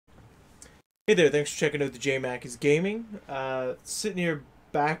Hey there, thanks for checking out the TheJMacisGaming. Sitting here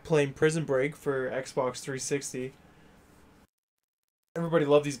back playing Prison Break for Xbox 360. Everybody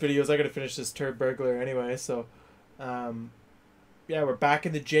loved these videos. I gotta finish this turd burglar anyway, so yeah, we're back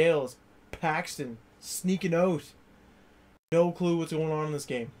in the jail. It's Paxton sneaking out. No clue what's going on in this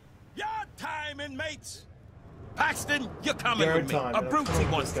game. Your time, inmates! Paxton, you're coming Yard with me. time, A and I'm brute coming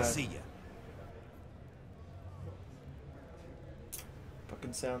with wants this to guy. see you.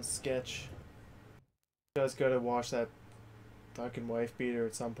 Fucking sounds sketch. You guys gotta watch that fucking wife beater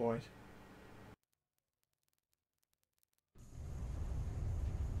at some point.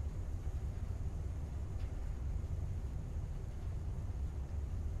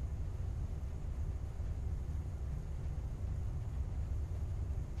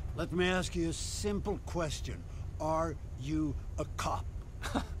 Let me ask you a simple question. Are you a cop?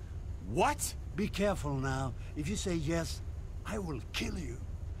 What? Be careful now. If you say yes, I will kill you.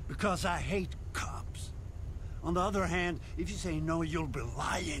 Because I hate cops. On the other hand, if you say no, you'll be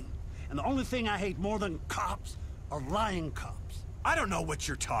lying. And the only thing I hate more than cops are lying cops. I don't know what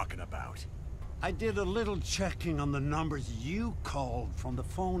you're talking about. I did a little checking on the numbers you called from the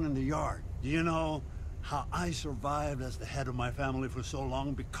phone in the yard. Do you know how I survived as the head of my family for so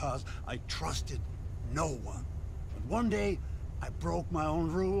long? Because I trusted no one. But one day, I broke my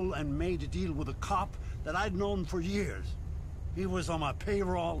own rule and made a deal with a cop that I'd known for years. He was on my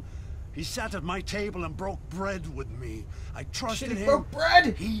payroll. He sat at my table and broke bread with me. I trusted Shit, he him. broke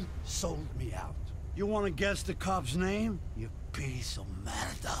bread! He sold me out. You want to guess the cop's name? You piece of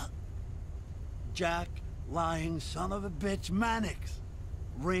merda. Jack, lying son of a bitch, Mannix.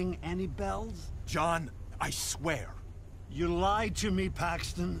 Ring any bells? John, I swear. You lied to me,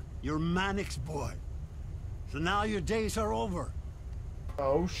 Paxton. You're Mannix boy. So now your days are over.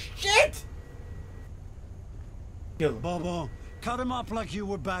 Oh shit! Kill him. Bobo, cut him up like you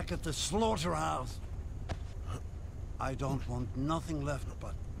were back at the slaughterhouse. I don't want nothing left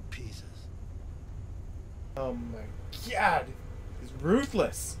but pieces. Oh my god! He's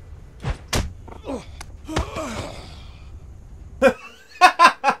ruthless!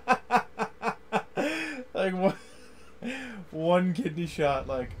 Like one kidney shot,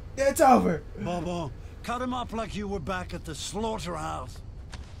 like, it's over! Bobo, cut him up like you were back at the slaughterhouse.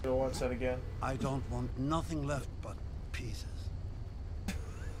 Don't want that again. I don't want nothing left but pieces.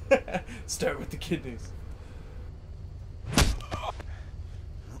 Start with the kidneys.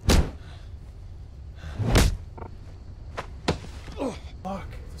 Fuck,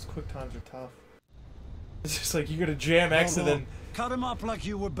 those quick times are tough. It's just like you gotta jam X and then Cut him up like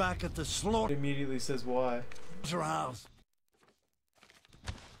you were back at the it immediately says why. slaughterhouse.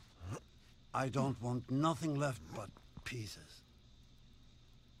 I don't want nothing left but pieces.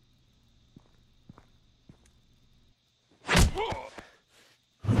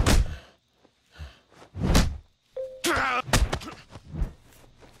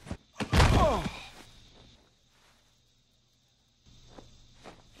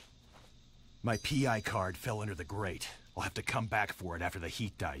 My PI card fell under the grate. I'll have to come back for it after the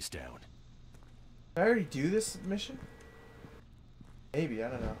heat dies down. Did I already do this mission? Maybe, I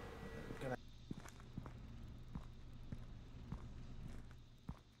don't know.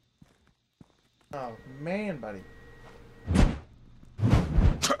 Oh man, buddy.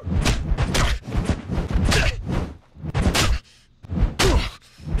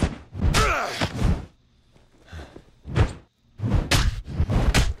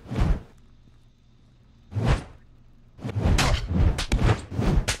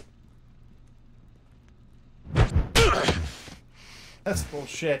 That's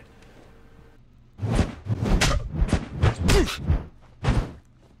bullshit.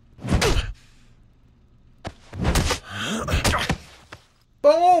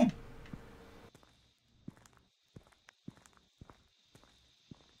 Boom!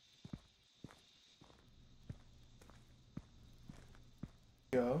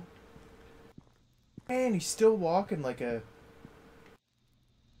 Go. Man, he's still walking like a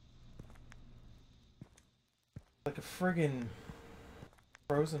friggin'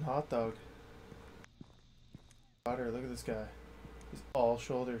 frozen hot dog. Butter, look at this guy. He's all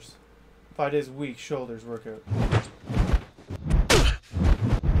shoulders. 5 days a week, shoulders workout.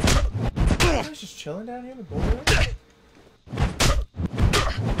 He's just chilling down here in the boulder.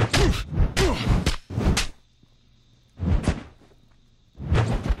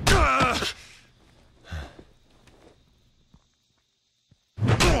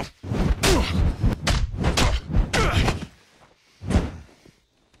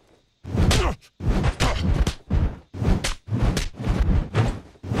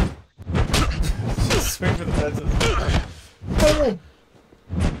 Swing for the fences. Boom!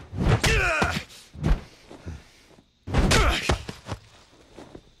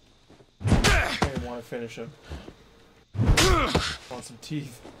 to finish him. Want some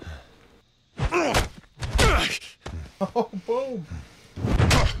teeth. Oh, boom!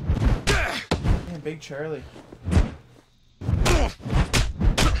 Man, Big Charlie.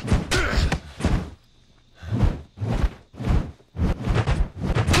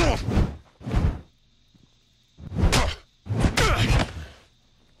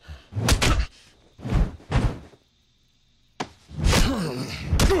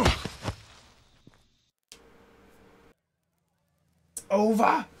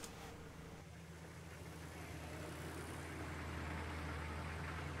 Over!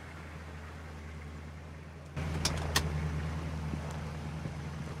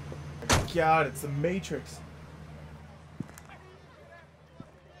 God, it's the Matrix.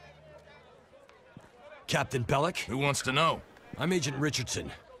 Captain Bellick? Who wants to know? I'm Agent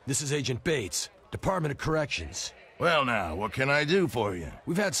Richardson. This is Agent Bates, Department of Corrections. Well now, what can I do for you?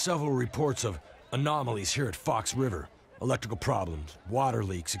 We've had several reports of anomalies here at Fox River. Electrical problems, water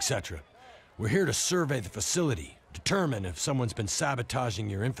leaks, etc. We're here to survey the facility, determine if someone's been sabotaging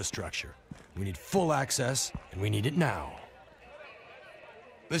your infrastructure. We need full access, and we need it now.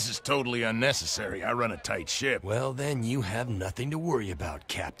 This is totally unnecessary. I run a tight ship. Well, then you have nothing to worry about,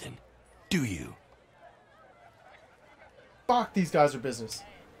 Captain. Do you? Fuck, these guys are business.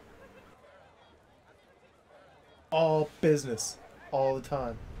 All business. All the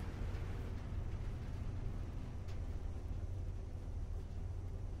time.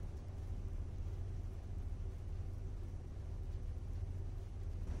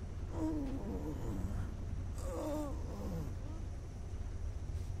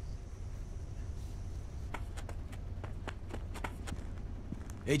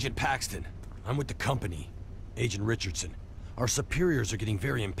 Agent Paxton, I'm with the company. Agent Richardson. Our superiors are getting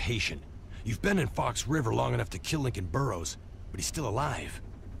very impatient. You've been in Fox River long enough to kill Lincoln Burrows, but he's still alive.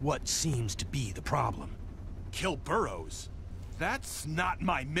 What seems to be the problem? Kill Burrows? That's not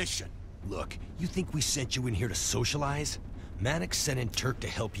my mission. Look, you think we sent you in here to socialize? Mannix sent in Turk to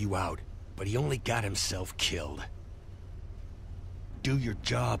help you out, but he only got himself killed. Do your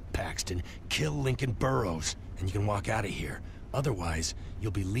job, Paxton. Kill Lincoln Burrows, and you can walk out of here. Otherwise, you'll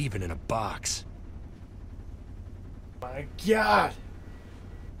be leaving in a box. My God!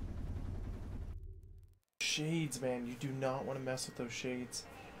 Shades, man. You do not want to mess with those shades.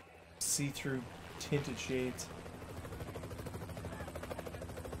 See-through tinted shades.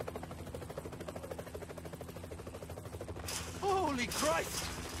 Holy Christ!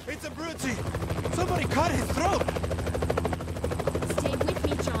 It's a Brutti! Somebody cut his throat! Stay with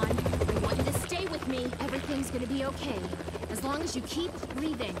me, John. I want you to stay with me. Everything's gonna be okay. As long as you keep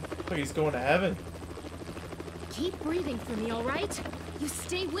breathing. Look, he's going to heaven. Keep breathing for me, all right? You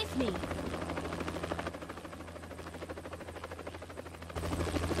stay with me.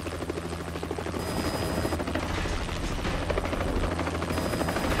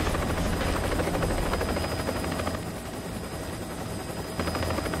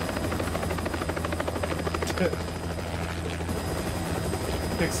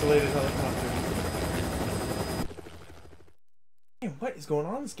 Pixelated helicopter. Man, what is going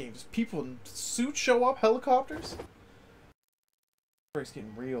on in this game? Does people in suits show up? Helicopters? It's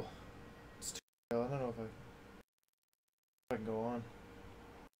getting real. It's too real. I don't know if I can go on.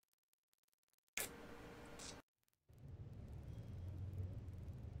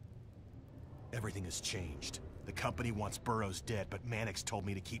 Everything has changed. The company wants Burrows dead, but Mannix told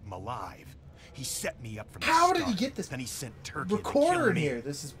me to keep him alive. He set me up from the How start. did he get this Then he sent Turk in to recorder kill in me. here?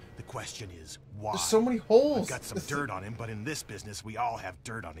 This is... The question is, why? There's so many holes. I've got some dirt on him, but in this business, we all have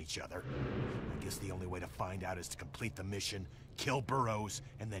dirt on each other. I guess the only way to find out is to complete the mission, kill Burrows,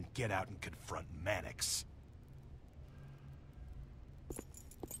 and then get out and confront Mannix.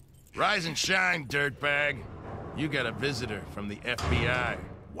 Rise and shine, dirtbag. You got a visitor from the FBI.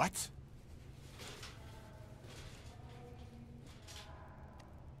 What?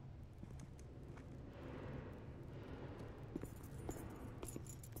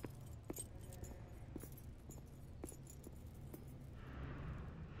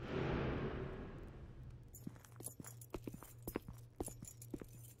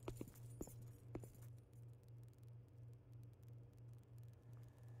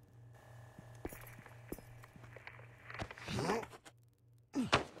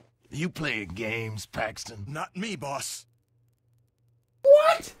 You playing games, Paxton? Not me, boss.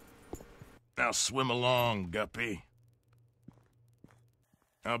 What? Now swim along, Guppy.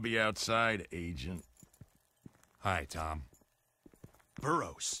 I'll be outside, Agent. Hi, Tom.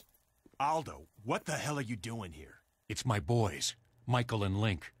 Burrows. Aldo, what the hell are you doing here? It's my boys, Michael and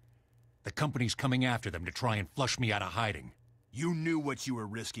Link. The company's coming after them to try and flush me out of hiding. You knew what you were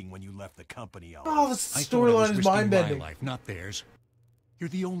risking when you left the company, all Oh, right. this I thought I was storyline is risking my mind-bending. life, not theirs. You're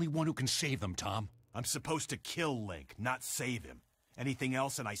the only one who can save them, Tom. I'm supposed to kill Link, not save him. Anything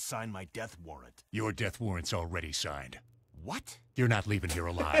else and I sign my death warrant. Your death warrant's already signed. What? You're not leaving here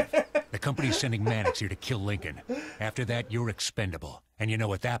alive. The company's sending Mannix here to kill Lincoln. After that, you're expendable. And you know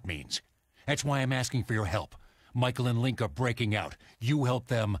what that means. That's why I'm asking for your help. Michael and Link are breaking out. You help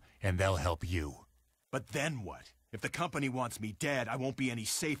them, and they'll help you. But then what? If the company wants me dead, I won't be any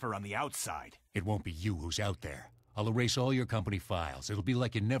safer on the outside. It won't be you who's out there. I'll erase all your company files. It'll be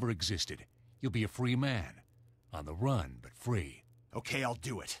like you never existed. You'll be a free man. On the run, but free. Okay, I'll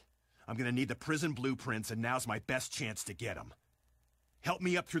do it. I'm gonna need the prison blueprints, and now's my best chance to get them. Help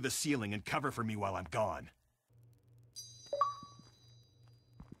me up through the ceiling and cover for me while I'm gone.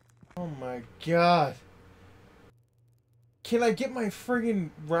 Oh my god. Can I get my friggin'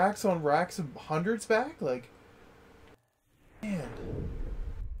 racks on racks of hundreds back? Like, man.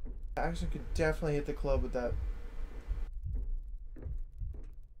 I actually could definitely hit the club with that.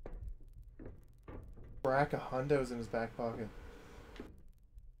 Rack of hundos in his back pocket.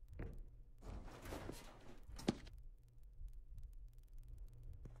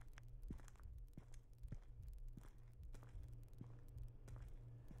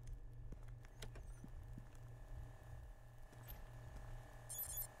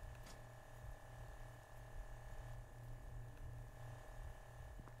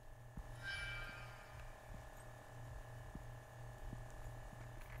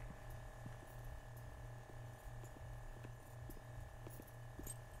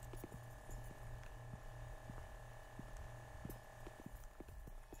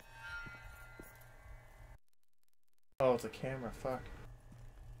 Oh, it's a camera, fuck.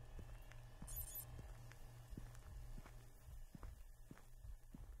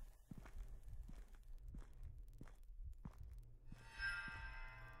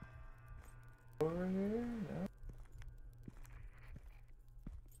 Over here? No.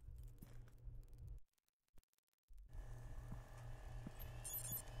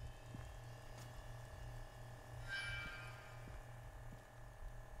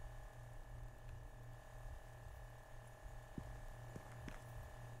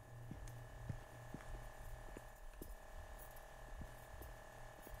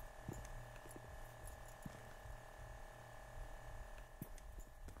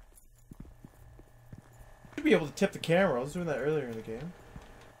 Should be able to tip the camera. I was doing that earlier in the game.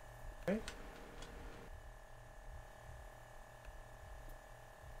 Right?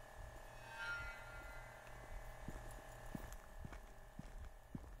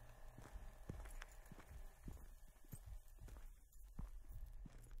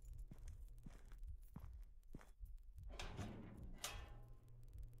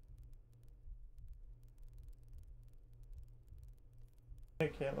 I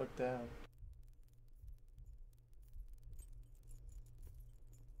can't look down.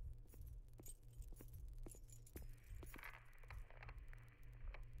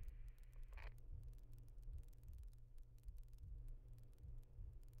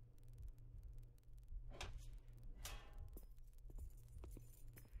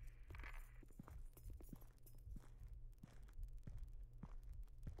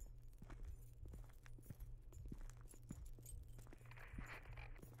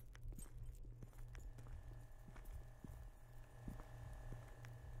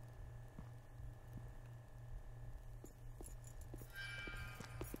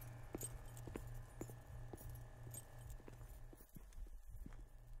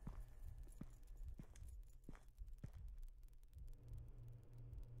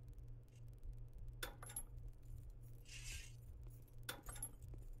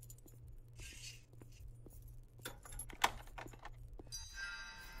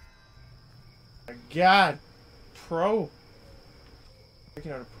 My God, pro.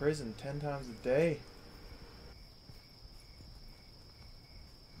 Breaking out of prison 10 times a day.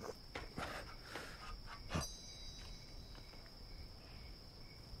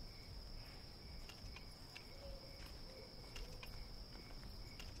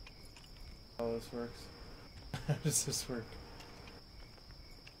 How this works? How does this work?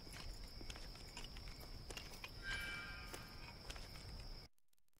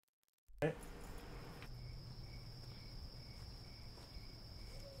 Okay.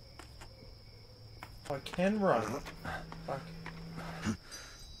 Oh, I can run. Fuck.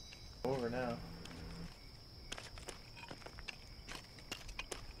 Over now.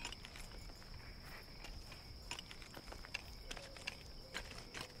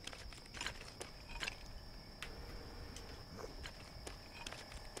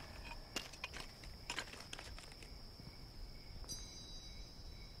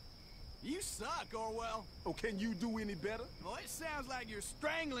 suck, Orwell. Oh, can you do any better? Oh, it sounds like you're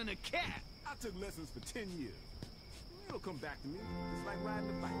strangling a cat. I took lessons for 10 years. It'll come back to me. It's like riding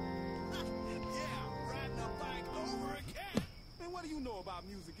a bike. Yeah, riding a bike over a cat. And what do you know about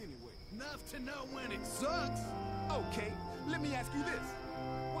music anyway? Enough to know when it sucks. Okay, let me ask you this.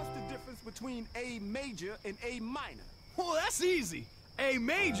 What's the difference between A major and A minor? Well, that's easy. A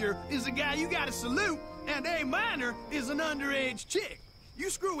major is a guy you gotta salute, and A minor is an underage chick. You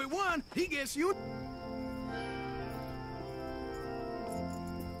screw with one, he gets you.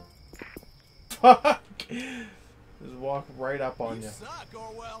 Fuck! Just walk right up on You you. suck,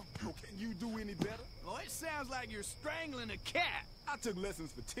 Orwell. Oh, can you do any better? Oh, it sounds like you're strangling a cat. I took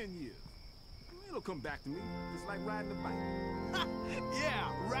lessons for 10 years. It'll come back to me. It's like riding a bike.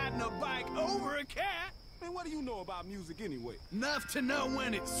 Yeah, riding a bike over a cat. And what do you know about music anyway? Enough to know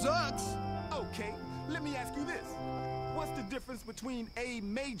when it sucks. Okay, let me ask you this. What's the difference between A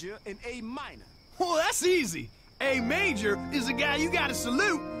major and A minor? Well, that's easy. A major is a guy you gotta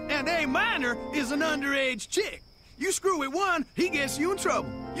salute, and A minor is an underage chick. You screw with one, he gets you in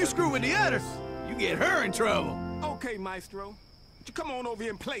trouble. You screw with the other, you get her in trouble. Okay, Maestro. You come on over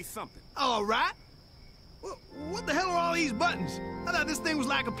here and play something. All right. What the hell are all these buttons? I thought this thing was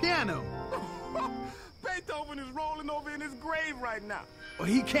like a piano. Beethoven is rolling over in his grave right now. Well,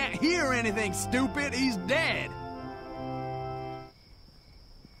 he can't hear anything, stupid. He's dead.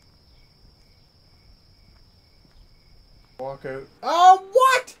 Walk out. Oh,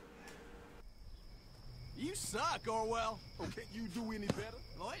 what? You suck, Orwell. Oh, can you do any better?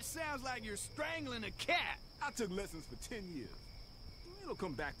 Well, it sounds like you're strangling a cat. I took lessons for 10 years. It'll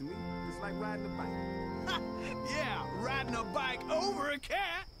come back to me. It's like riding a bike. Yeah, riding a bike over a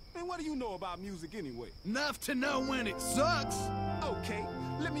cat. And what do you know about music anyway? Enough to know when it sucks. Okay,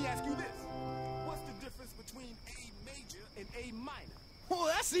 let me ask you this. What's the difference between A major and A minor? Well,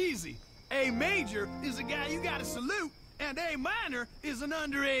 that's easy. A major is a guy you gotta salute, and A minor is an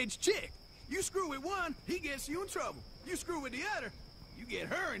underage chick. You screw with one, he gets you in trouble. You screw with the other, you get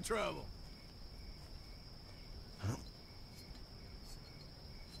her in trouble.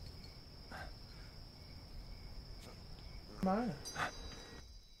 Mine.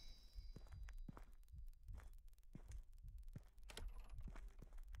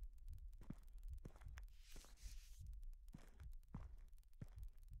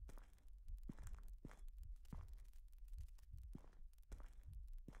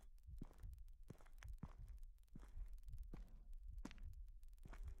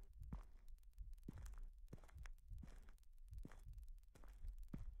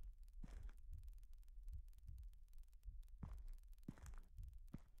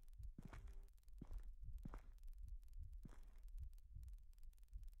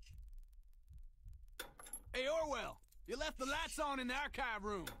 Hey, Orwell, you left the lights on in the archive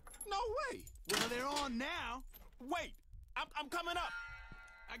room. No way. Well, they're on now. Wait, I'm coming up.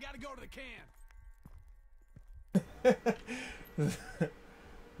 I gotta go to the can.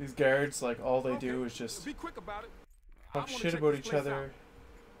 These guards, like, all they do is just Be quick about it. talk shit about each other.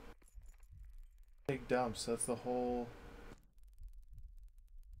 Take dumps. That's the whole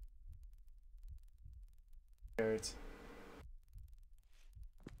guards.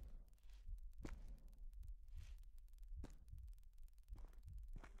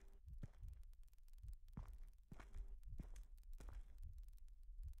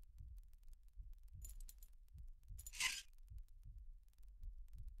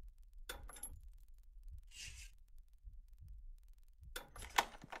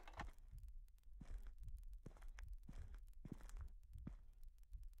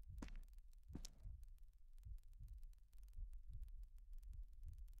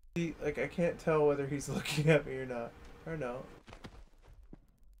 Like, I can't tell whether he's looking at me or not. Or no.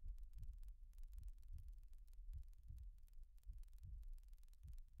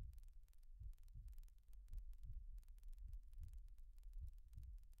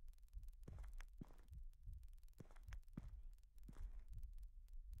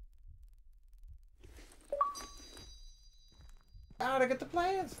 How'd I get the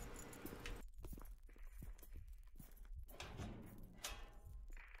plans?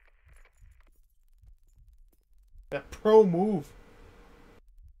 That pro move.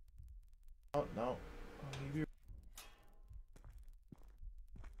 Oh no. I'll leave you.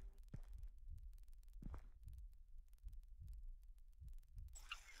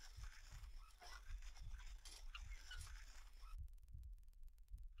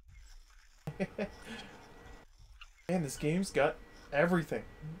 Man, this game's got everything.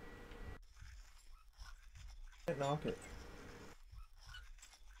 Can't knock it.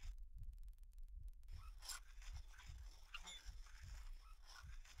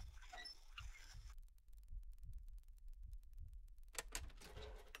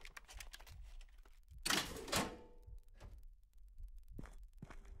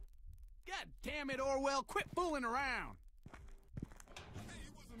 damn it, Orwell, quit fooling around. Hey,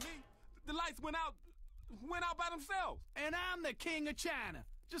 it wasn't me. The lights went out by themselves. And I'm the king of China.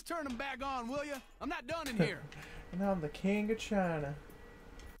 Just turn them back on, will you? I'm not done in here. And I'm the king of China.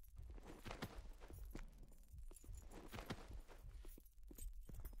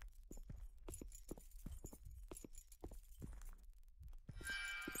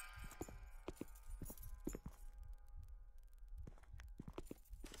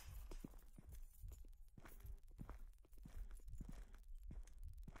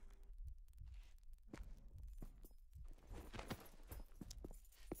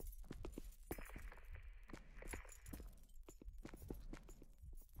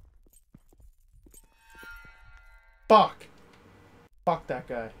 Fuck. Fuck that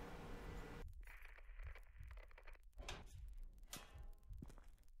guy.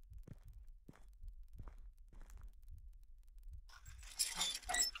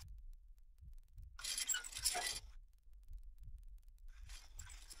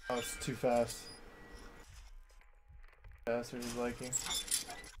 Oh, it's too fast. Faster is liking.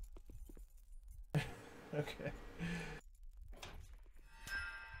 Okay.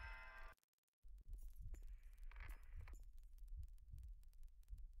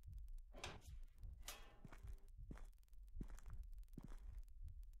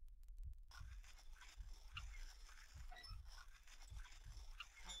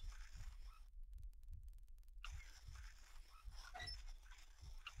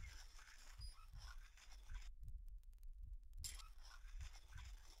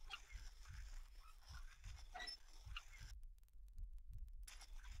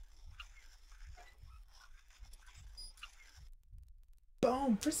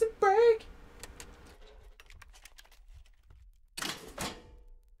 Boom! Prison break!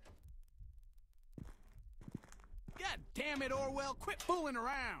 God damn it, Orwell, quit fooling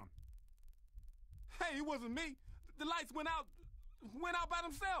around. Hey, it wasn't me. The lights went out by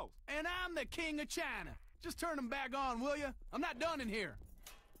themselves. And I'm the king of China. Just turn them back on, will you? I'm not done in here.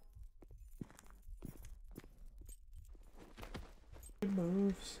 Good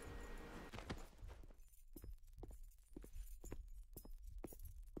moves.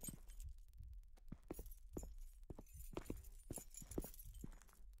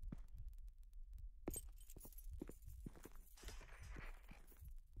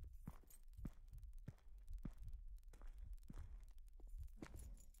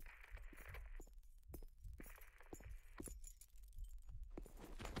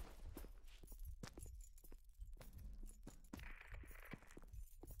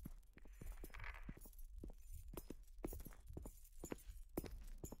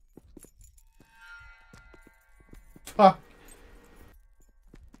 Fuck.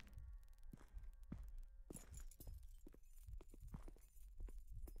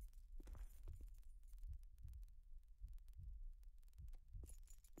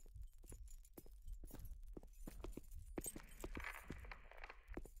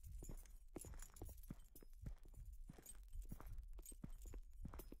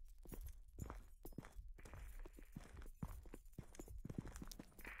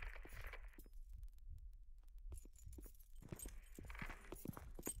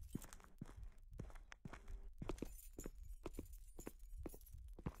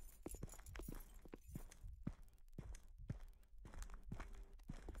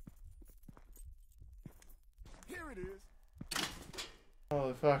 Here it is.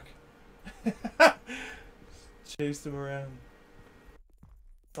 Holy fuck. Chased him around.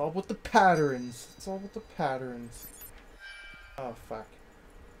 It's all about the patterns. It's all about the patterns. Oh fuck.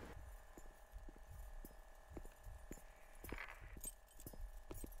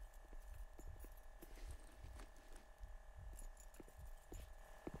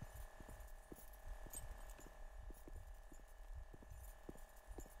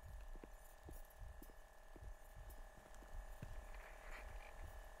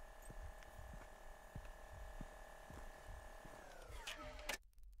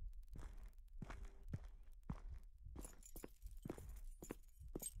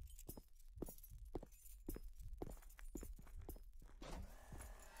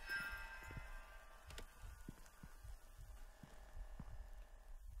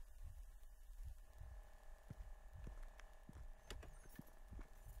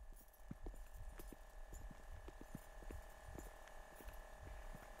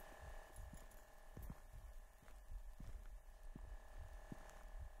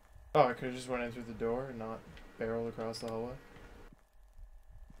 Oh, I could have just went in through the door and not barreled across the hallway.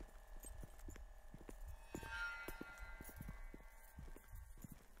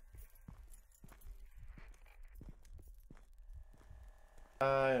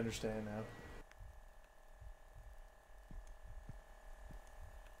 I understand now.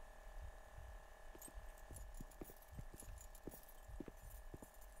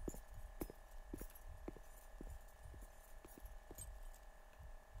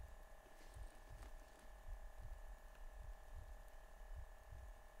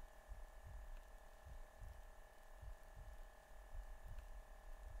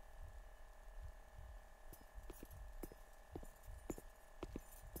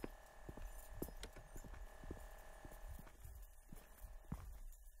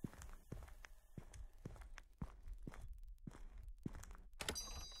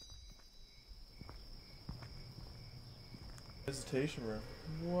 Visitation room.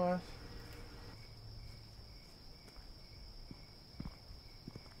 What?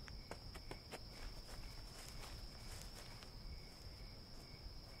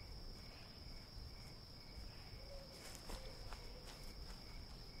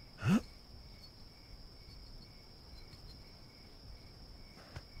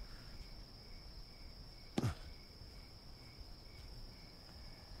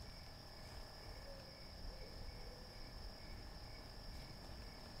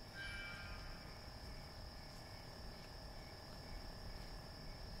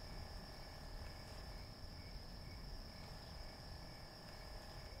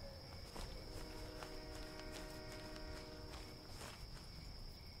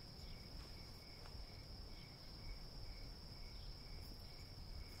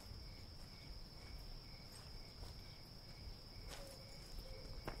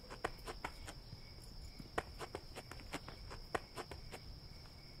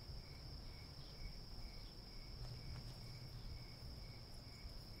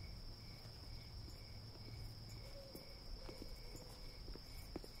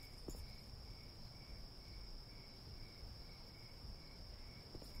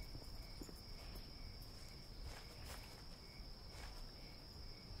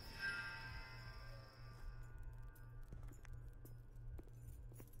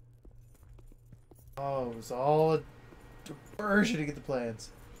 Oh, it was all a diversion to get the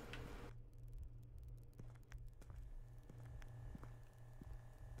plans.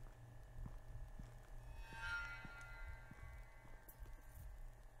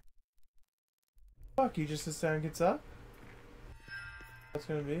 Fuck, he just sits down and gets up? That's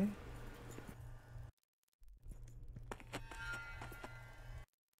gonna be?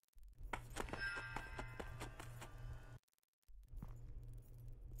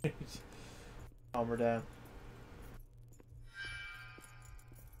 Calm her down.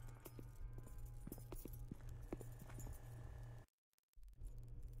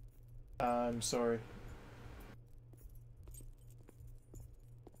 I'm sorry.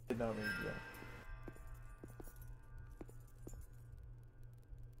 Did not mean to do that.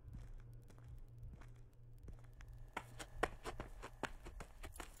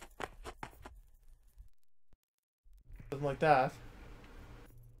 Something like that.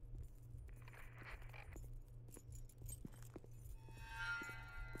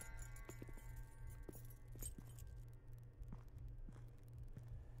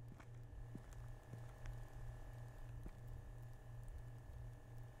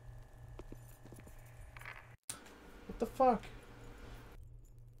 What the fuck?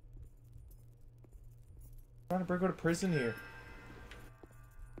 I'm trying to break out of prison here.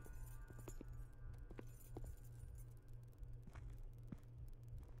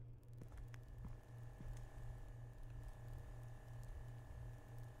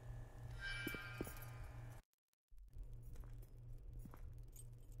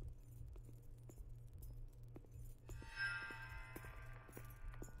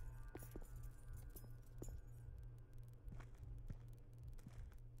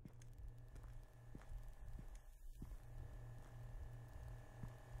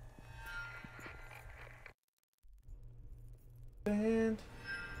 And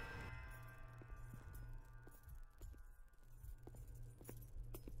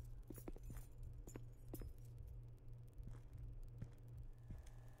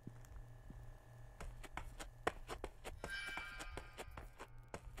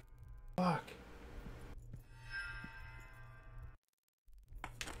fuck.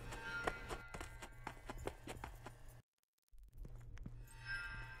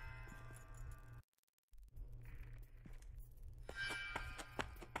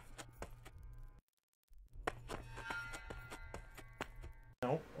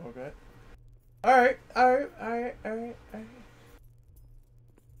 No, okay. Alright, alright, alright, alright, alright.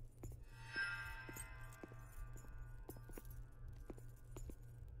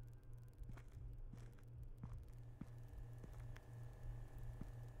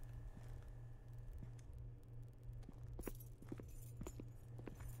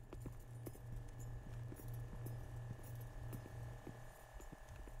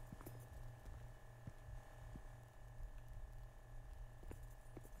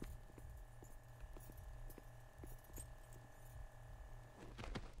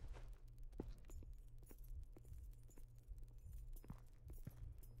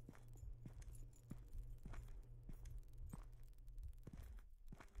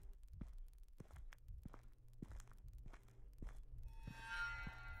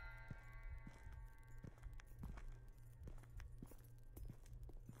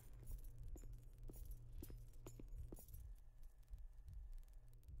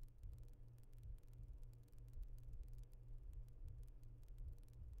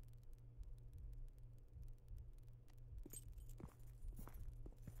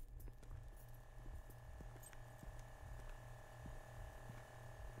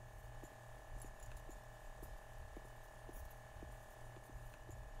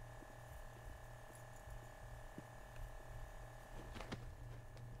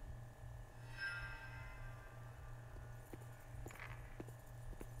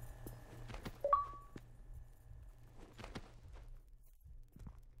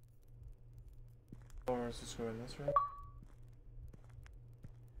 let's just go in this way.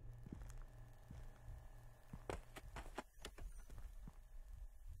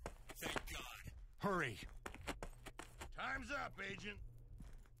 Thank God. Hurry. Time's up, Agent.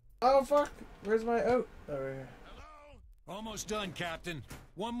 Oh fuck! Where's my out? Oh, right here. Hello? Almost done, Captain.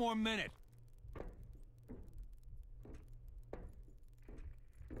 One more minute.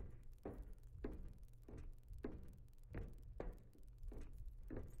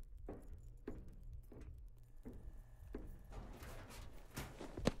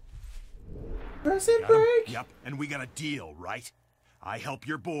 Press it Got him? break. Yep, and we got a deal, right? I help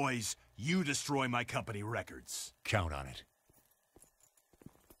your boys, you destroy my company records. Count on it.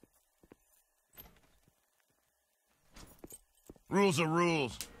 Rules are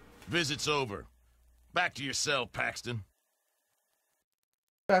rules. Visit's over. Back to your cell, Paxton.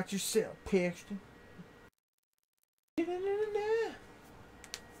 Back to yourself, Paxton.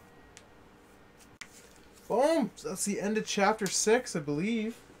 Boom! So that's the end of chapter 6, I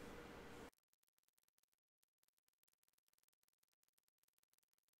believe.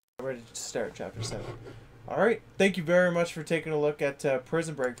 Ready to start chapter 7. Alright, thank you very much for taking a look at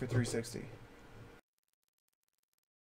Prison Break for 360.